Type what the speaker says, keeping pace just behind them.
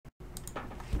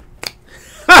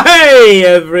Hey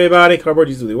everybody, Cardboard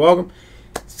Jesus, welcome.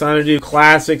 It's time to do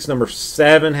classics number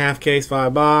 7, half case,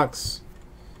 5 box.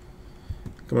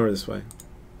 Come over this way.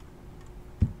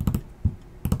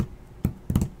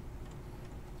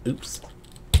 Oops.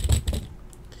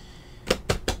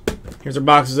 Here's our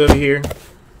boxes over here.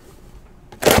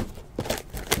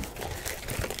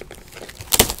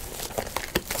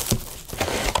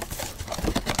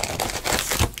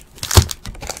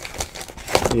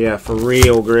 Yeah, for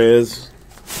real, Grizz.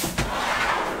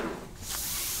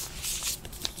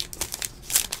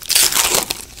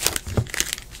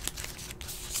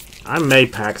 I may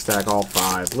pack stack all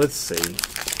 5. Let's see.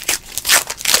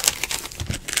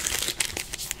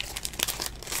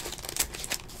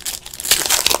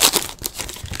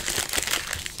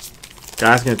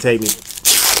 Guys, gonna take me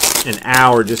an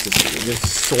hour just to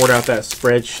sort out that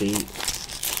spreadsheet.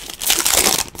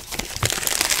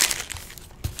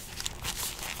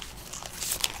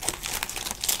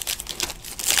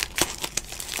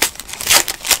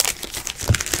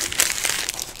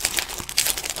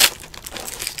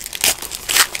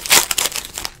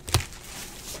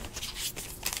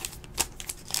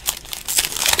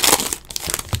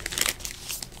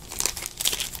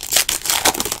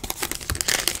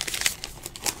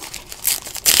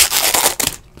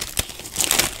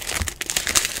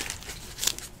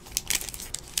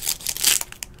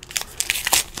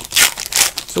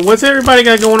 So what's everybody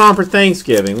got going on for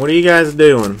Thanksgiving? What are you guys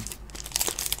doing?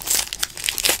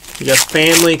 You got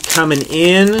family coming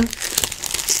in?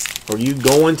 Or you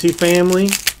going to family?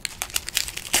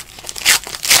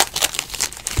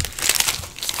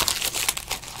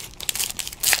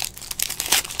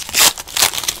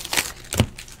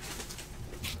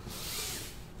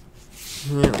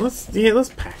 Yeah, let's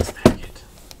pack stack it.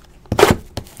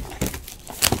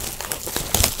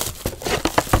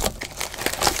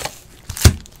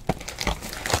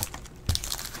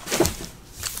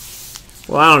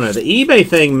 Well, I don't know. The eBay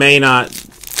thing may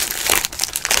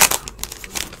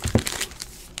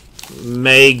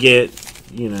get,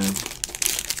 you know,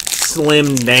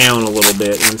 slimmed down a little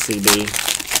bit, NCB.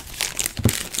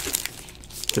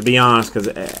 To be honest, because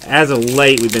as of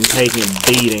late, we've been taking a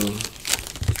beating.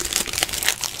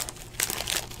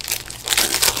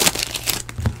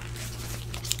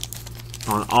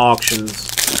 On auctions.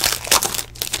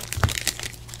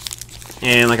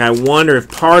 And, like, I wonder if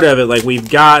part of it, like, we've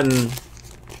gotten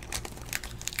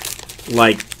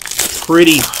like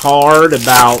pretty hard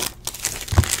about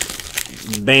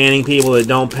banning people that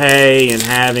don't pay and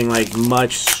having like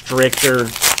much stricter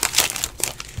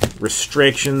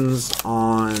restrictions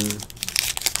on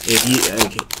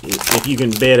if you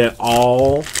can bid at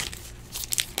all.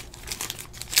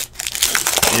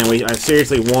 And I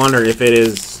seriously wonder if it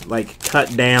is like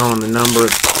cut down on the number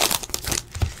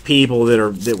of people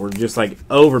that were just like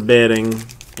overbidding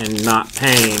and not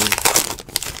paying.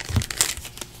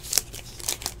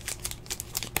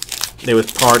 It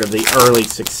was part of the early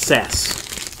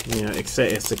success, you know,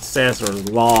 success or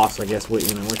loss, I guess. You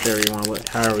know, whichever you want to look,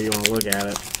 however you want to look at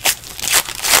it.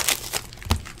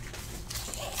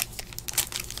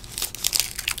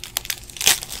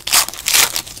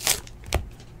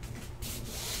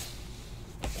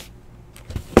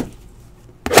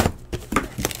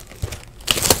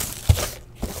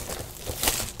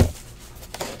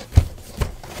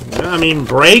 I mean,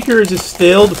 Breakers is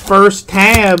still the first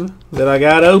tab that I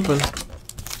got open.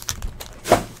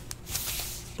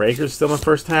 Breaker's still my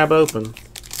first tab open.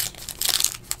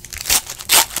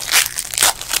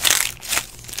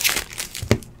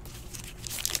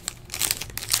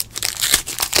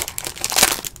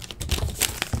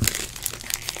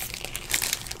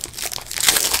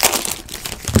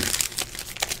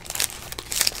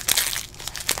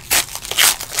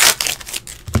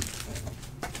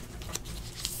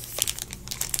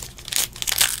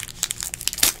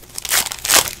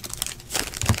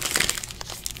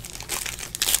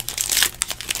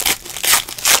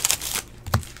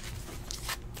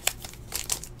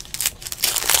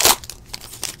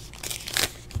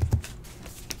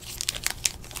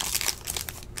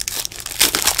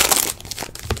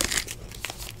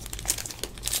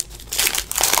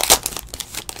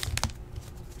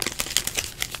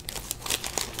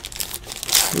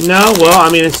 No, well,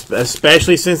 I mean,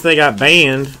 especially since they got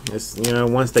banned, you know,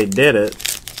 once they did it.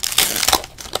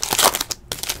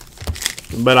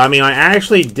 But I mean, I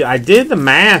did the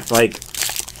math like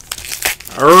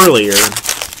earlier,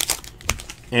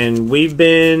 and we've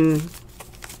been,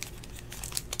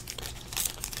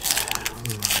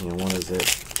 you know, what is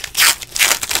it?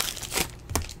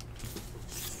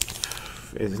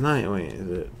 It's not. Wait, is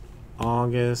it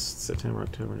August, September,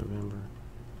 October, November?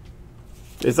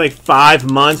 It's like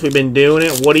 5 months we've been doing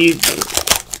it. What do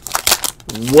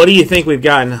you think we've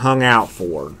gotten hung out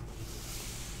for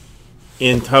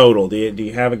in total? Do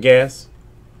you have a guess?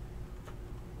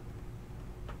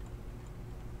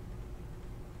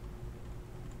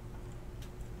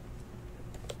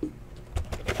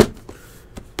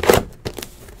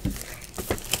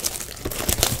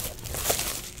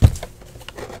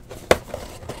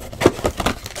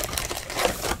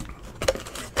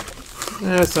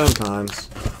 Sometimes.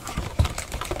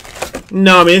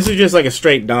 No, I mean, this is just like a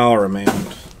straight dollar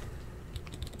amount.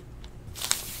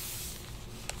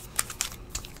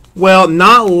 Well,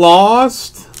 not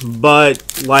lost,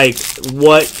 but like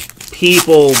what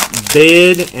people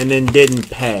bid and then didn't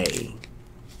pay.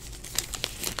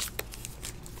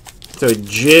 So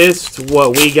just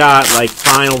what we got, like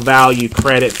final value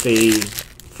credit fee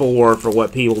for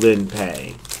what people didn't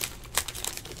pay.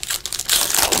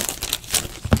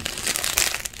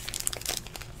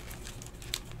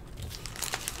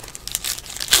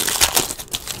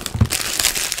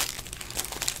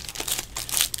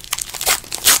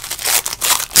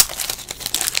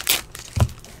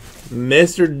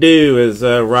 Mr. Do is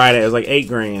right at, it was like $8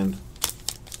 grand.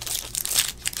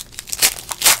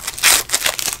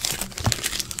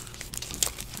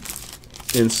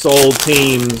 In sold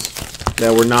teams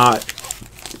that were not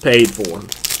paid for.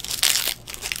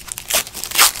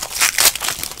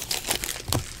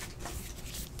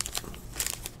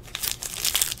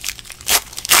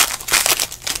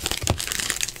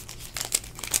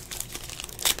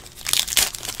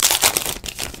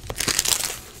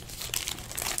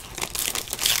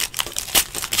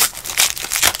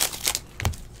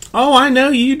 Oh, I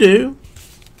know you do.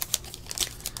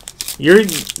 You're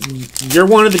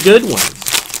one of the good ones.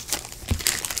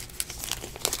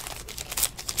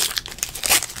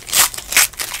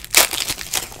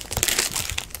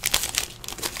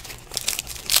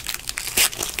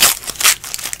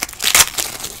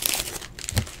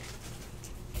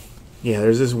 Yeah,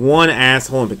 there's this one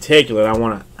asshole in particular that I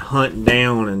want to hunt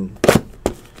down and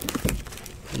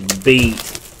beat.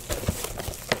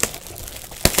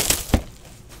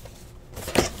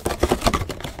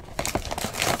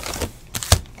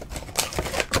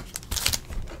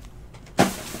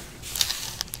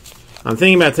 I'm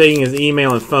thinking about taking his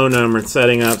email and phone number and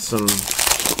setting up some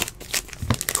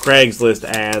Craigslist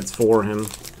ads for him.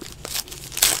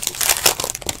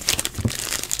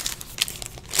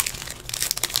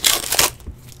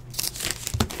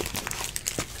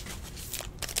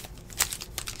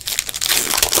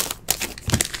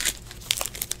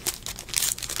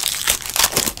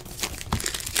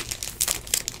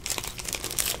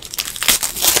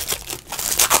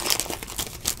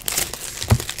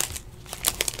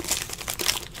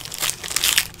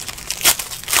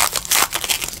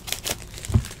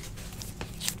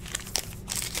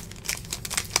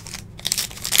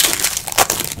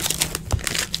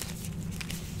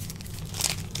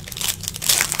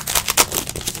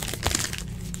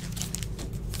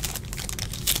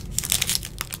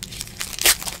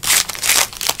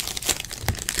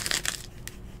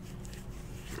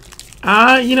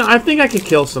 You know, I think I could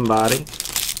kill somebody.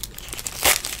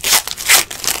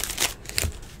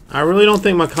 I really don't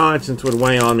think my conscience would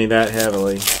weigh on me that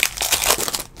heavily.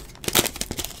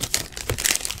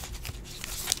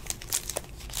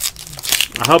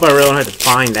 I hope I really don't have to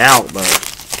find out, but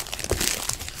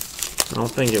I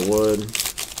don't think it would.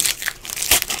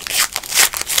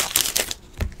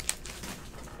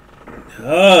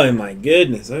 Oh my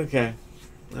goodness. Okay.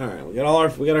 All right, we got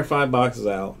our 5 boxes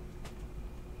out.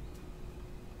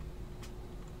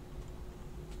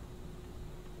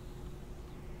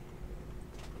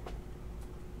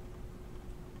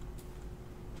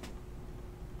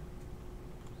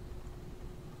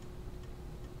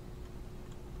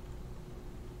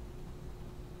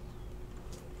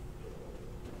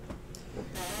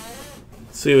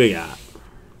 See what we got.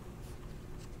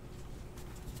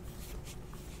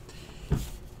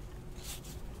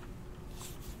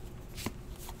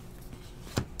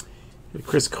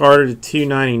 Chris Carter to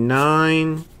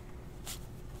 299.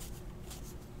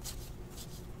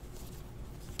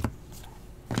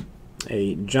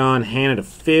 A John Hanna to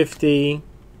 50.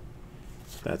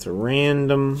 That's a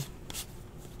random.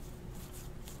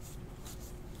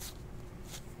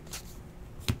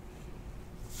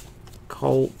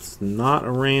 Colts, not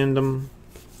a random.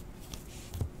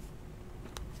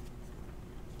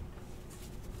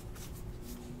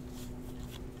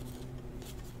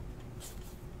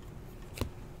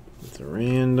 It's a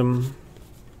random.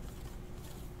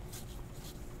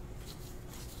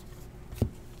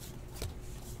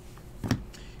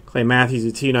 Clay Matthews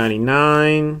at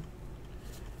 299.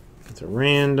 That's a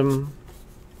random.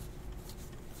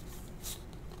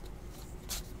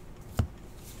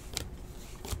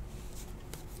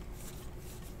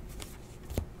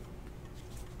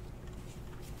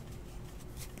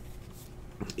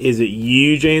 Is it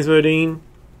you, James Modine?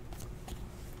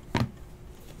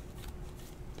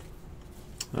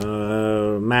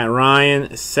 Matt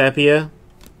Ryan, Sepia.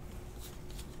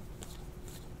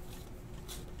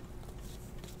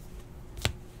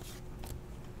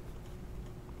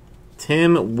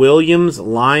 Tim Williams,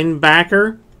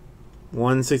 linebacker.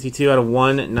 162 out of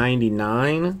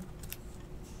 199.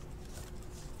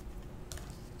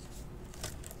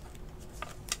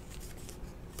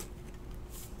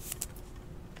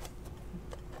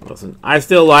 Listen, I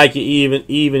still like you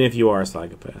even if you are a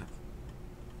psychopath.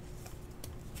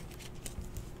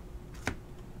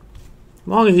 As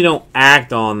long as you don't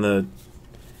act on the,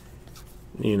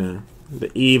 you know,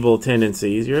 the evil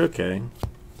tendencies, you're okay.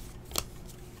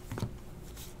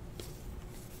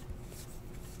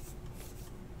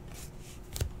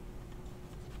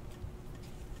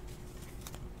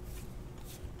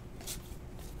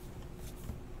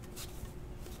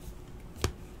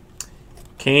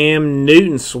 Cam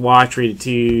Newton swatch rated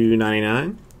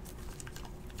 $2.99.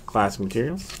 Classic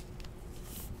materials.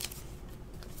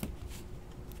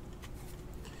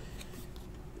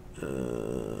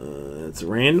 It's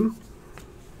random.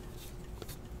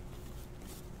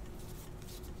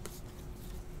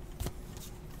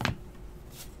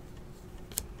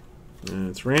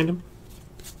 It's random.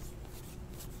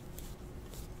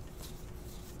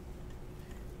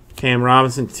 Cam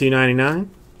Robinson $2.99.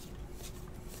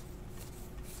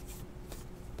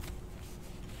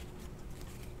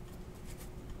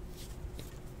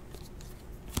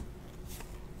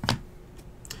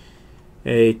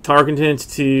 A Tarkenton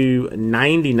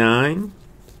 $2.99.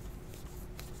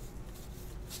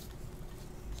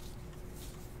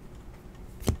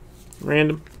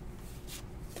 Random.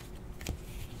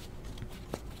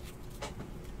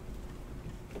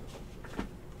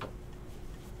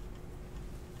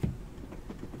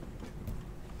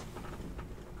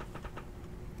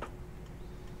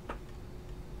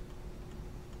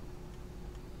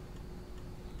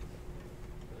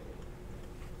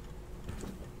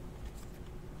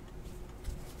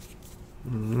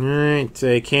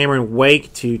 Alright, Cameron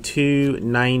Wake to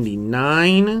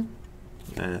 $2.99.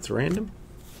 That's random.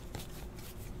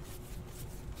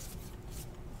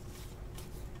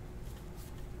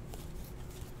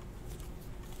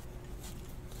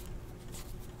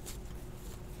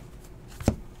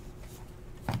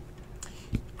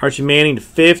 Archie Manning to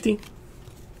 50.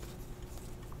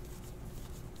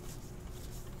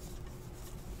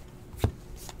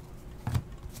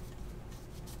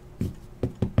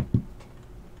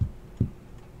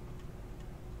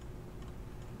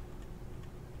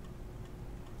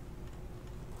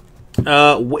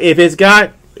 If it's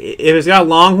got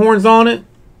Longhorns on it,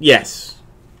 yes.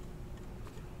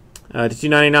 To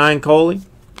 $2.99, Coley.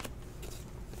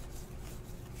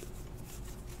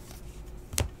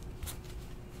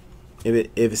 If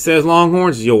it says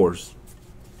Longhorns, yours.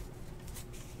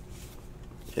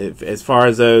 As far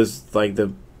as those like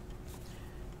the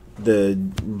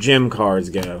gym cards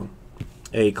go,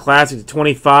 a classic to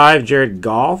 25, Jared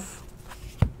Goff.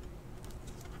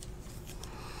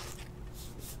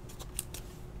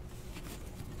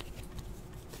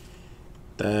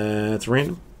 That's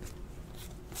random.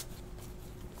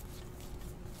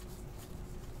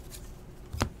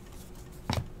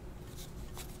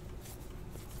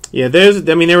 Yeah,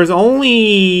 I mean, there was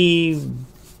only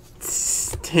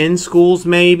 10 schools,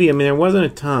 maybe. I mean, there wasn't a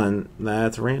ton.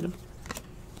 That's random.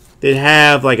 They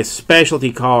have like a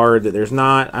specialty card that there's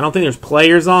not. I don't think there's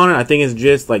players on it. I think it's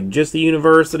just the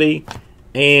university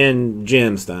and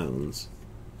gemstones.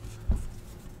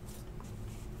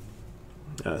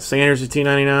 Sanders is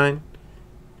 $2.99.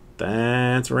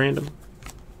 That's random.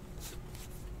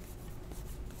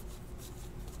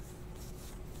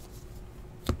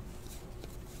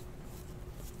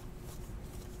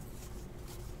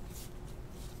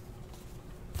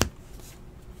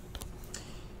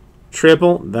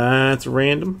 Triple. That's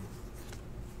random.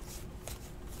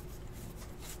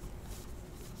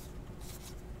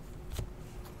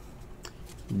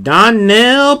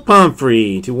 Donnell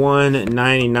Pumphrey to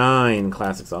 $1.99.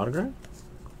 Classics autograph.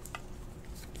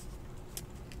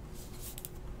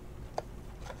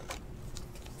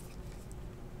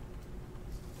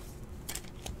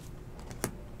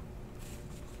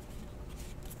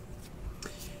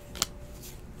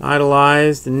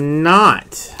 Idolized,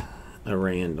 not a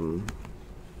random.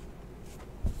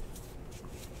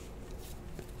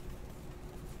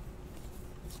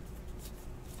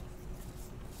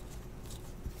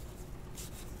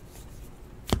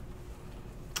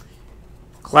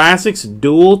 Classics,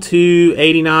 dual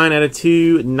 $2.89 out of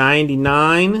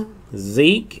 $2.99.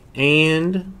 Zeke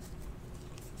and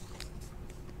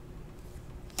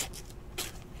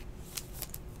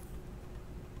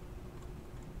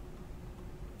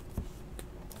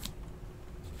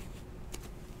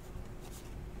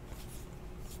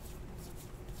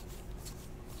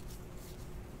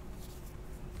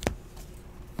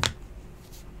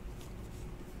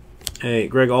Hey,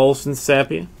 Greg Olson,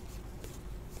 Sepia.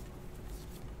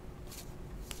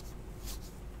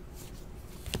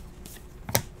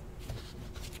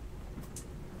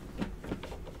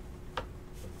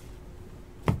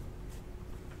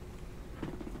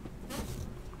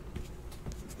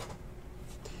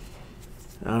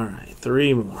 All right,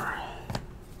 3 more.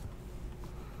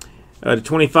 To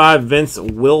 25, Vince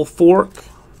Wilfork.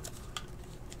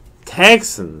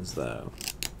 Texans, though.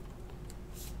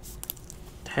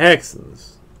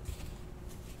 Texans.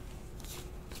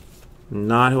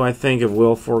 Not who I think of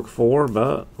Wilfork for,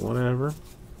 but whatever.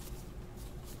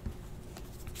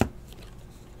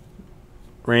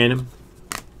 Random.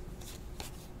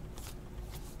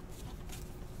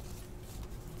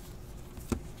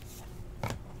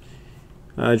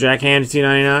 Jack Hand to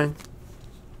 299.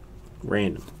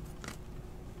 Random.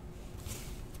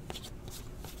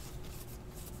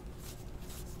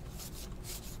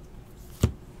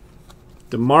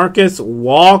 DeMarcus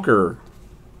Walker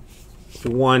to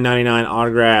 199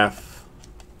 autograph.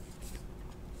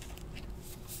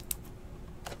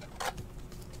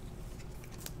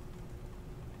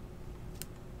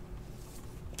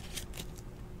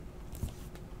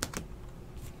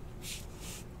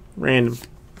 Random.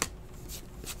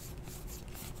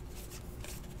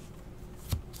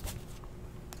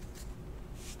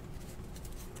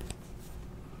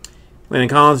 Landon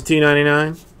Collins to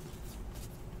 299.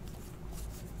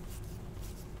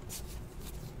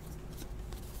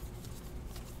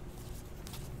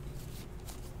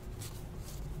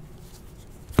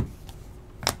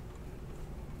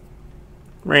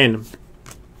 Random.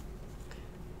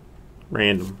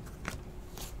 Random.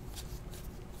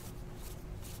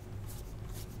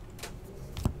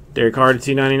 Derek Carr to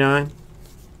 299.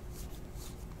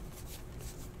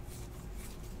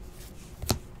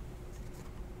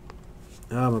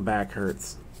 Oh, my back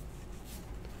hurts.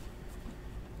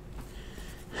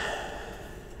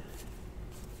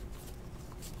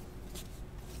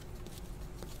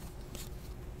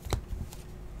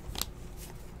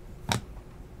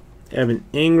 Evan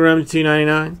Ingram to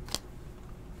 299.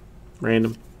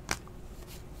 Random.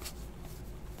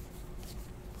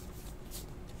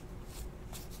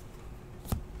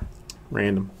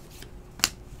 Random.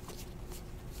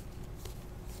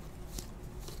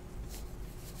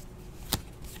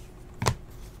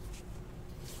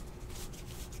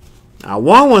 I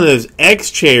want one of those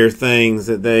X chair things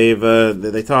that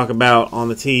they talk about on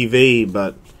the TV,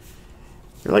 but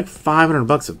they're like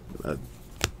 $500 a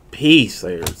piece.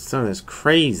 They're something that's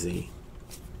crazy.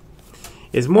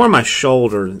 It's more my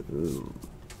shoulder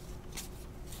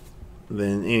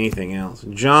than anything else.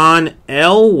 John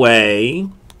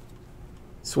Elway,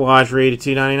 swatch rated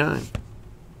 $2.99.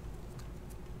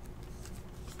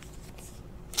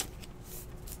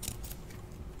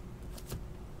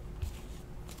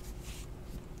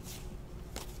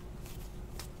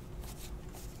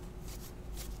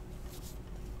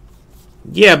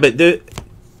 Yeah, but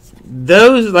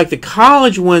those, like the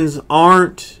college ones,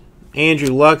 aren't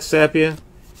Andrew Luck Sepia.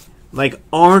 Like,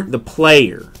 aren't the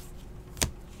player.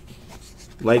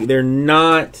 Like, they're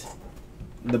not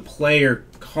the player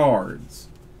cards.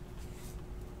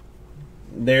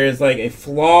 There's like a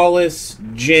flawless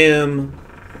gem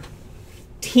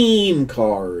team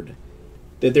card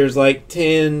that there's like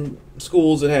 10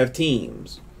 schools that have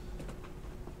teams.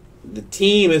 The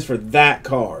team is for that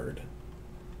card.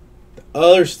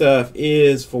 Other stuff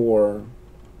is for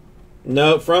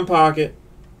front pocket.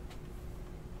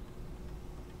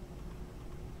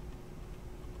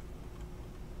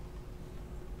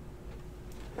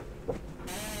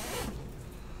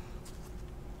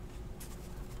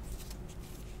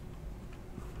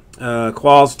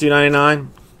 Qual's $2.99.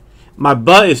 My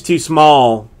butt is too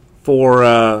small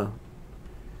for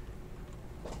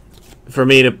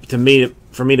me to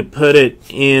put it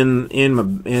in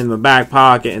my back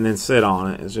pocket and then sit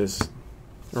on it. It's just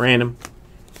random.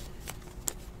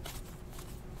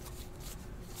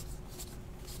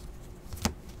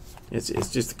 It's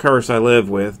just the curse I live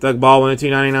with. Doug Baldwin at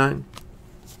 $2.99.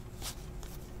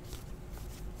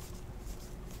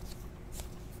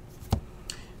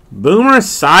 Boomer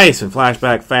Esiason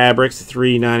flashback fabrics at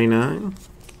 $3.99.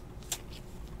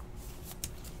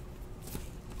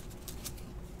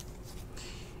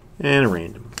 And a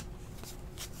random.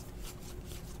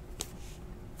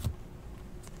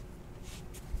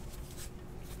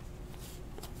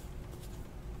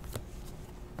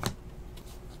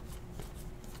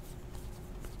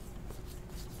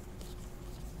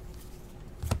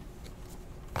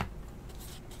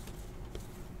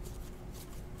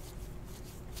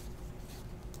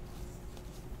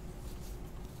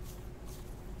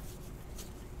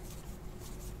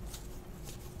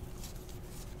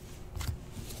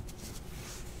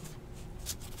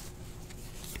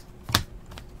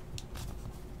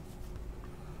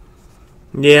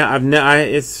 Yeah, I've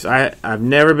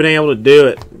never been able to do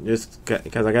it just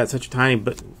because I got such a tiny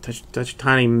such a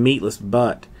tiny meatless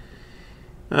butt.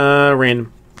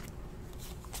 Random.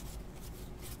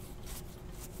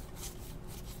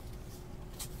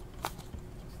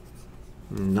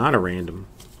 Not a random.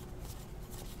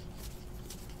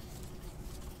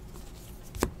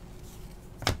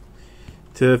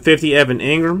 To 50, Evan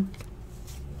Ingram.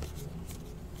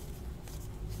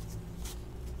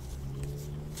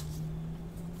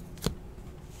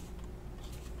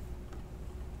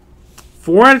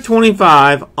 Four out of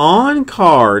 25 on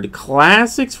card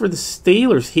classics for the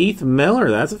Steelers. Heath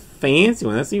Miller. That's a fancy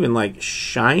one. That's even like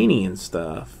shiny and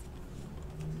stuff.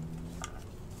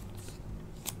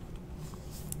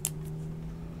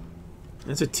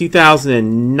 That's a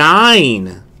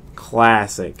 2009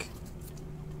 classic.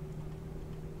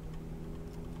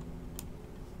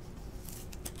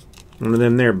 One of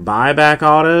them there buyback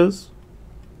autos.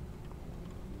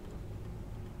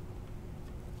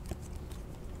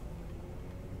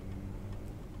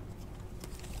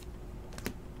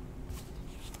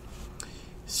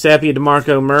 Sepia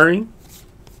DeMarco Murray.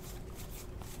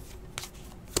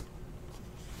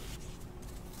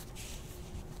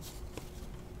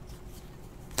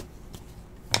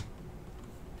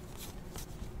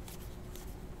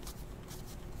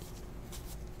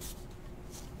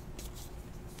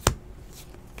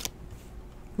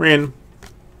 Random.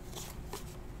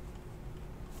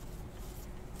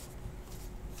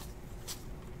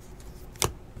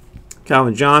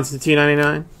 Calvin Johnson,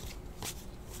 $2.99.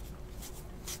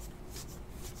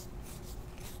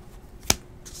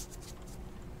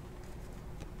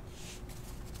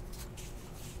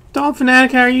 Dog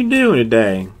Fanatic, how are you doing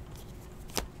today?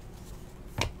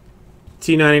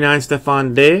 $2.99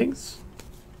 Stephon Diggs.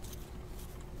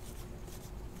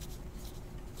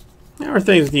 How are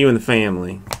things with you and the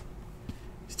family?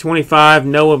 It's 25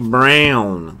 Noah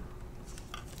Brown.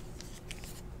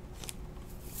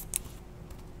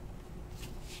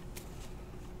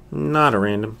 Not a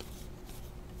random.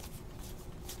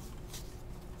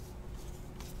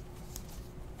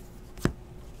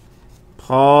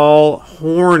 Paul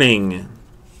Horning.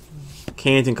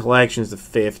 Canton Collections to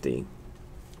 50.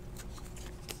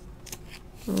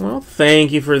 Well,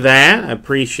 thank you for that. I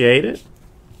appreciate it.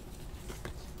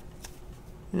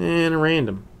 And a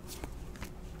random.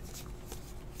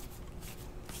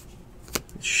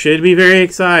 It should be very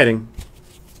exciting.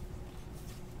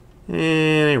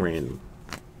 And a random.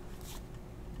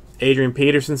 Adrian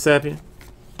Peterson, Sepia.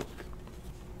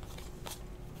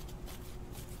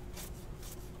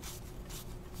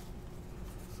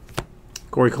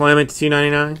 Corey Clement to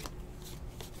 $2.99.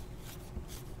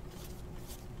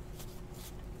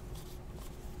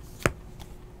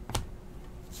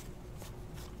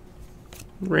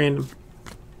 Random.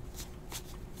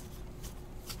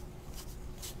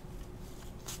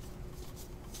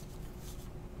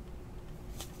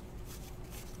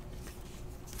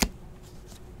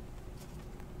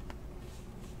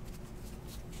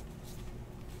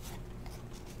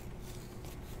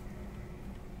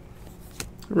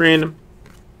 Random.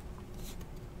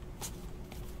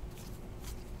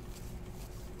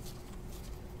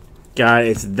 God,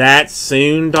 it's that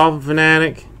soon, Dolphin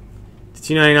Fanatic.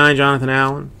 $2.99, Jonathan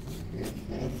Allen.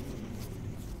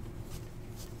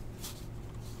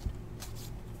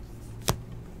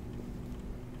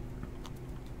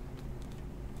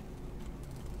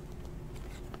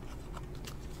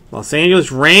 Los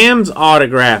Angeles Rams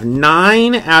autograph.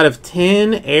 9 out of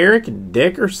 10, Eric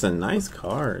Dickerson. Nice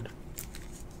card.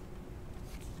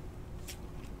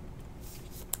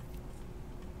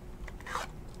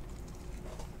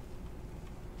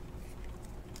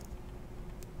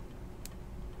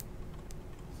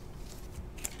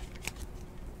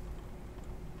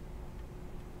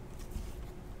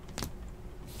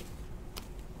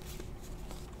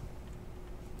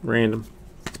 Random.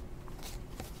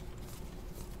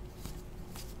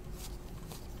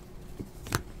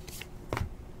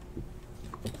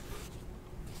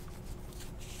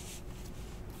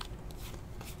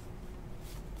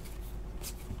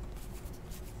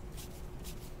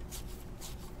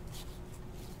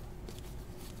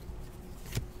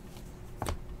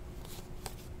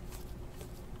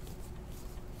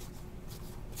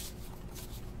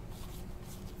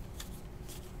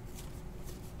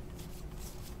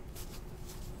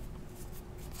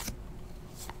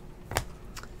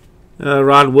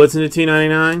 Rod Woodson to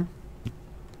 $2.99.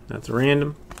 That's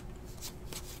random.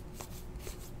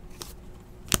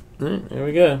 Alright, there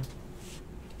we go.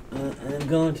 I'm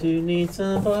going to need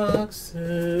some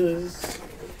boxes.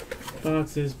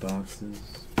 Boxes.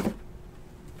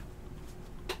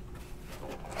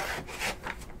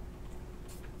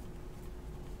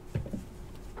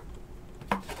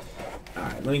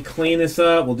 let me clean this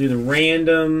up. We'll do the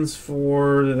randoms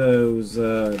for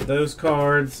those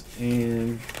cards,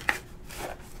 and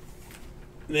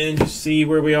then just see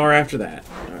where we are after that.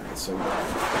 All right, so.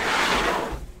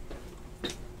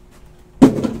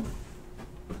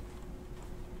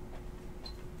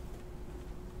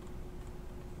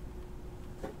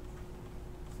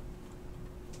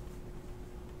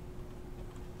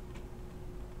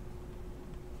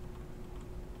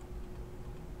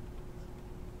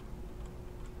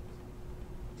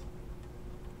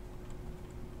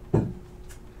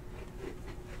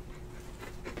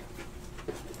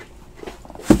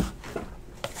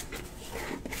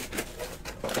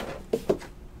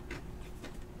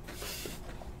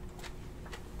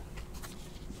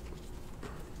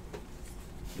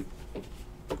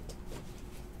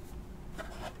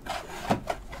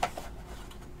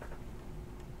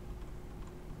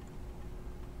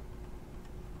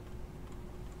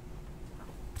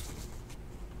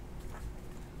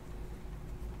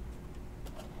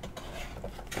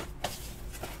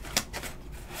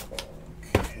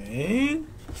 Okay.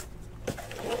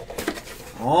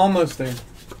 Almost there.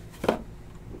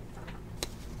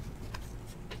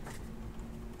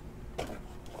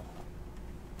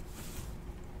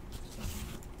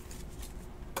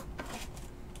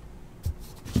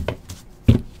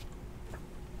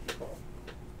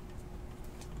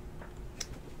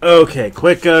 Okay,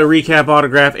 quick recap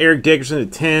autograph. Eric Dickerson to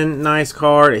 10, nice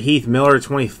card. A Heath Miller to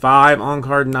 25, on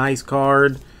card, nice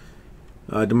card.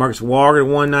 DeMarcus Walker to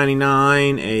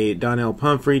 199, a Donnell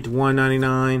Pumphrey to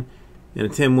 199, and a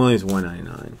Tim Williams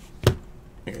 199.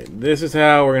 Okay, this is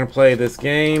how we're going to play this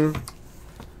game.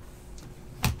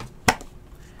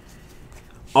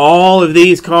 All of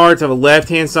these cards have a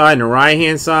left-hand side and a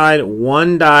right-hand side.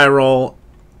 One die roll.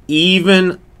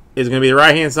 Even is going to be the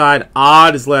right-hand side.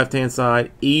 Odd is left-hand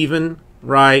side. Even,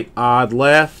 right, odd,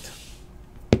 left.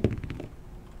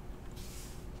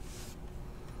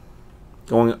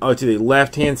 Going to the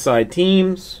left-hand side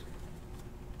teams.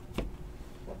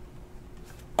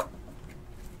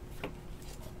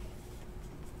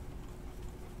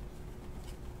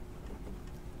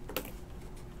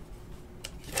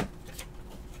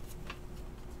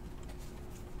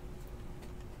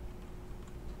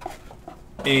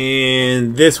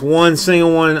 And this one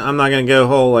single one, I'm not going to go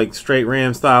whole like straight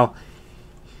ram style.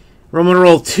 I'm going to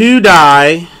roll 2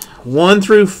 die, 1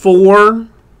 through 4.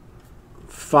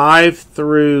 5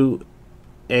 through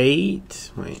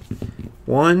 8. Wait.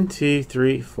 1, 2,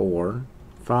 3, 4,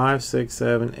 5, 6,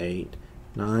 7, 8,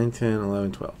 9, 10,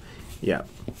 11, 12. Yeah.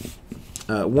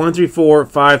 1 through 4,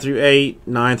 5 through 8,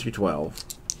 9 through 12.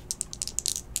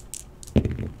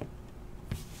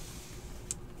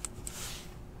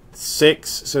 Six.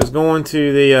 So it's going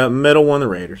to the middle one, the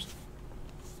Raiders.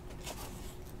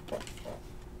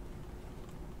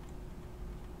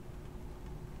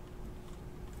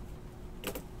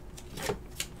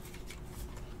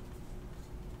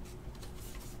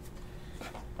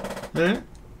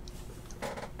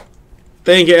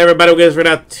 Thank you, everybody. We'll get this right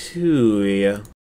out to you.